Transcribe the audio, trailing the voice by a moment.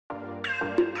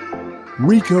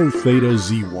Ricoh Theta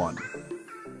Z1.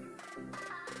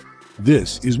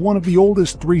 This is one of the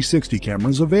oldest 360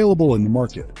 cameras available in the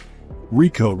market.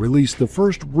 Ricoh released the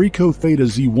first Ricoh Theta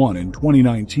Z1 in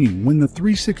 2019 when the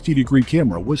 360-degree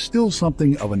camera was still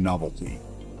something of a novelty.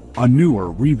 A newer,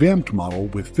 revamped model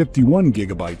with 51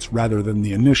 GB rather than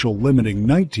the initial limiting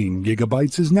 19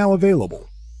 GB is now available.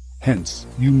 Hence,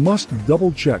 you must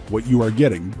double-check what you are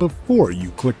getting before you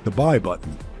click the buy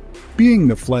button. Being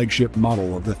the flagship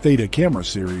model of the Theta camera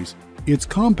series, its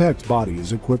compact body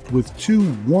is equipped with two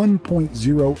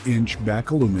 1.0-inch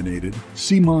back-illuminated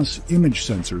CMOS image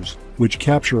sensors which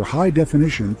capture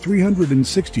high-definition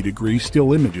 360-degree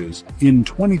still images in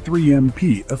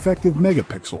 23MP effective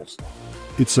megapixels.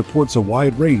 It supports a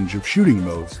wide range of shooting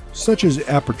modes, such as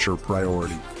aperture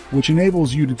priority, which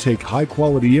enables you to take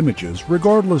high-quality images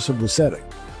regardless of the setting: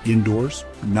 indoors,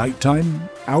 nighttime,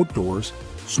 outdoors,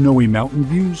 snowy mountain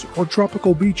views, or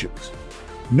tropical beaches.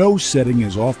 No setting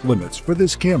is off-limits for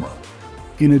this camera.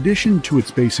 In addition to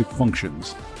its basic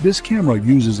functions, this camera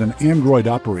uses an Android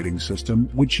operating system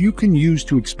which you can use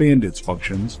to expand its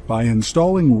functions by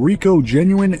installing Ricoh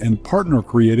genuine and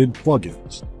partner-created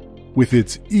plugins. With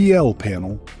its EL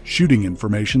panel, shooting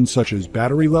information such as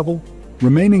battery level,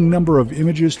 remaining number of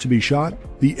images to be shot,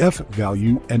 the F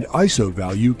value and ISO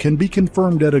value can be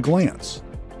confirmed at a glance.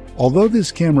 Although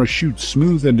this camera shoots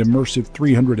smooth and immersive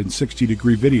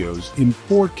 360-degree videos in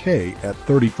 4K at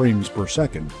 30 frames per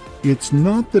second, it's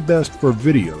not the best for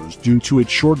videos due to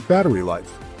its short battery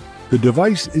life. The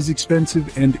device is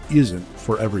expensive and isn't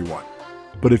for everyone.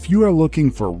 But if you are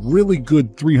looking for really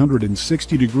good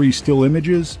 360-degree still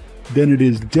images, then it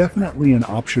is definitely an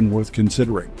option worth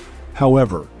considering.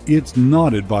 However, it's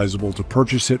not advisable to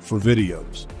purchase it for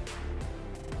videos.